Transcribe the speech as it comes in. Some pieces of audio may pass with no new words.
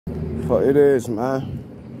Fuck it is,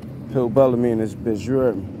 man. Pill Bellamy and this bitch, you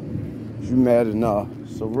heard me. You mad enough.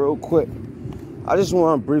 So real quick, I just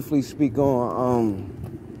want to briefly speak on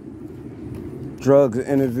Drugz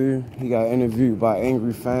interview. He got interviewed by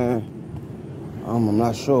Angry Fan. I'm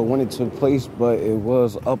not sure when it took place, but it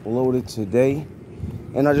was uploaded today.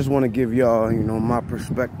 And I just want to give y'all, my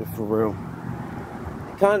perspective for real.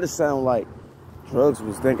 It kind of sound like Drugz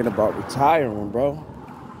was thinking about retiring, bro.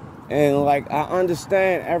 And, like, I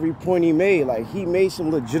understand every point he made. Like, he made some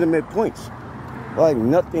legitimate points. Like,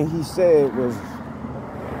 nothing he said was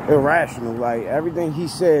irrational. Like, everything he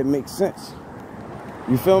said makes sense.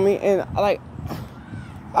 You feel me? And, like,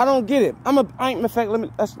 I don't get it. In fact,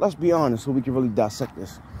 let's be honest so we can really dissect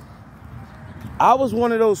this. I was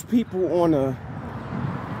one of those people on the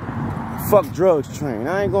fuck Drugz train.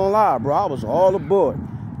 I ain't gonna lie, bro. I was all aboard.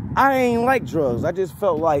 I ain't like Drugz. I just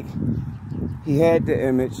felt like he had the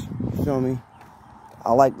image. You feel me?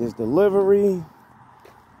 I liked his delivery,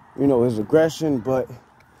 his aggression, but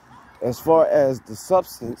as far as the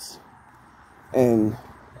substance and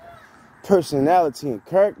personality and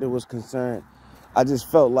character was concerned, I just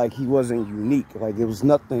felt like he wasn't unique. Like, there was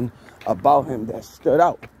nothing about him that stood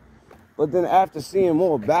out. But then after seeing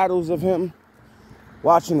more battles of him,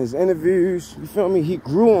 watching his interviews, you feel me? He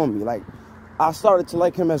grew on me. Like, I started to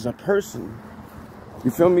like him as a person. You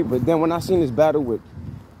feel me? But then when I seen his battle with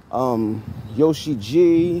Yoshi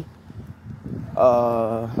G,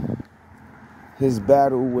 his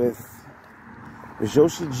battle with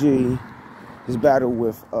Yoshi G, his battle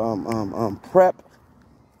with Prep,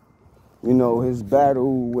 his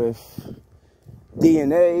battle with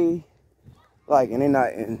DNA, like, and they're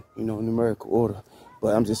not in numerical order,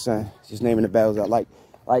 but I'm just saying, just naming the battles I like.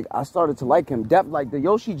 Like, I started to like him. Like, the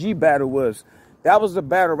Yoshi G battle that was the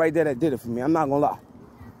battle right there that did it for me. I'm not gonna lie.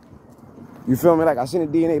 You feel me? Like, I seen the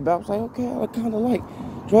DNA battle. I was like, okay, I kind of like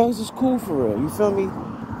Drugz is cool for real. You feel me?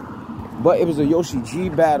 But it was a Yoshi G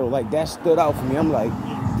battle. Like, that stood out for me. I'm like,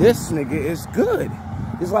 this nigga is good.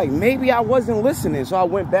 It's like, maybe I wasn't listening. So I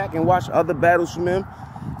went back and watched other battles from him.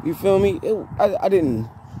 You feel me? I didn't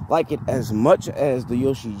like it as much as the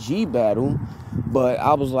Yoshi G battle. But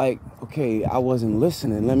I was like, okay, I wasn't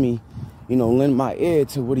listening. Let me, lend my ear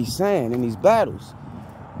to what he's saying in these battles.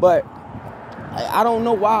 But I don't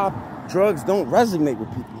know why Drugz don't resonate with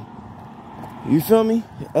people. You feel me?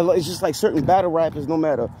 It's just like certain battle rappers, no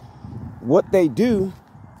matter what they do,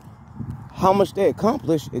 how much they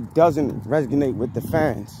accomplish, it doesn't resonate with the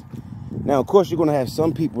fans. Now, of course, you're going to have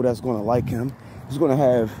some people that's going to like him. He's going to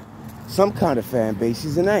have some kind of fan base.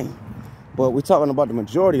 He's a name. But we're talking about the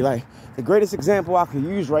majority. Like, the greatest example I could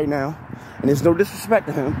use right now, and there's no disrespect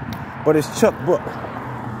to him, but it's Chuck Book.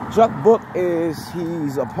 Chuck Book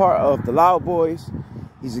he's a part of the Loud Boys.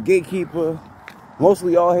 He's a gatekeeper.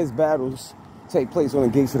 Mostly all his battles take place on the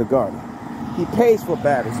gates of the garden. He pays for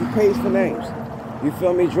battles. He pays for names. You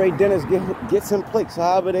feel me? Dre Dennis gets him clicks,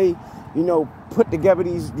 however they, put together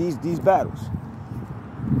these battles.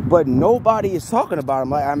 But nobody is talking about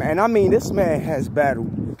him. And I mean, this man has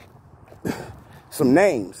battled some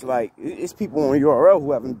names. Like, it's people on URL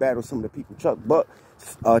who haven't battled some of the people Chuck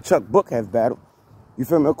Book has battled. You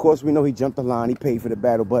feel me? Of course, we know he jumped the line. He paid for the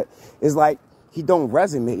battle. But it's like, he don't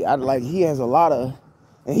resonate. He has a lot of,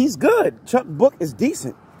 and he's good. Chuck Book is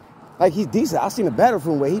decent. Like, he's decent. I seen a battle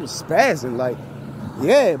from where he was spazzing. Like,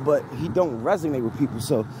 yeah, but he don't resonate with people.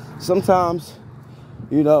 So sometimes,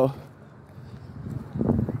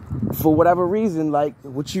 for whatever reason, like,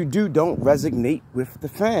 what you do don't resonate with the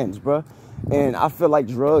fans, bro. And I feel like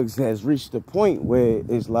Drugz has reached a point where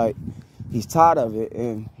it's like he's tired of it.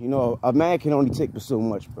 And, a man can only take but so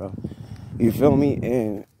much, bro. You feel me?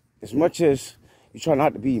 And as much as you try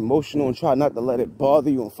not to be emotional and try not to let it bother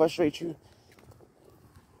you and frustrate you,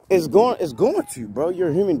 it's going to, bro. You're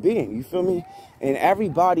a human being, you feel me? And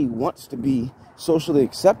everybody wants to be socially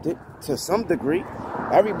accepted to some degree.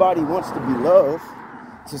 Everybody wants to be loved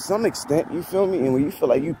to some extent, you feel me? And when you feel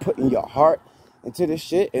like you putting your heart into this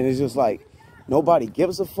shit and it's just like nobody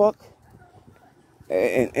gives a fuck,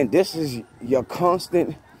 and this is your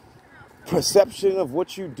constant perception of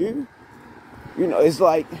what you do, it's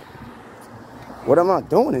like, what am I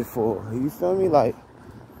doing it for? You feel me? Like,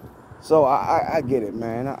 so I get it,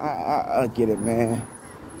 man. I get it, man.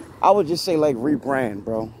 I would just say, like, rebrand,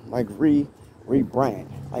 bro. Like,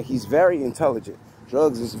 rebrand. Like, he's very intelligent.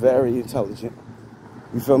 Drugz is very intelligent.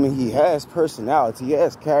 You feel me? He has personality. He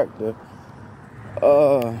has character.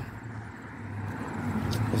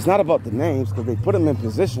 It's not about the names, because they put him in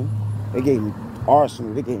position. They gave him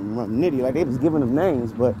Arsenal. They gave him Nitty. Like, they was giving him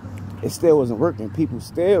names, but it still wasn't working. People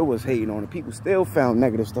still was hating on it. People still found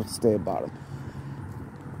negative stuff to say about him.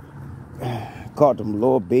 caught them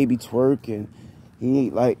little baby twerk, and he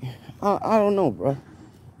like, I don't know, bro.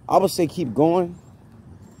 I would say keep going,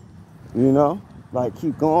 you know, like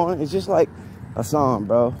keep going. It's just like a song,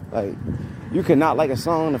 bro. Like you cannot like a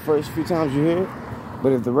song the first few times you hear it,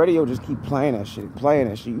 but if the radio just keep playing that shit,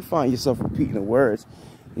 you find yourself repeating the words.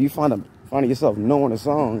 You finding yourself knowing the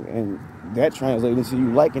song, and that translates into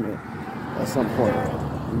you liking it at some point.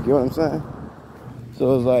 You get what I'm saying?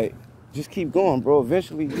 So it's like, just keep going, bro.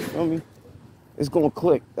 Eventually, you feel me? It's gonna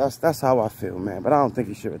click. That's how I feel, man. But I don't think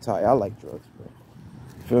you should retire. I like Drugz, bro.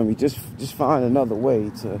 Feel me? Just find another way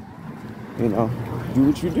to, you know, do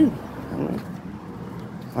what you do. All right.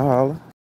 I holla.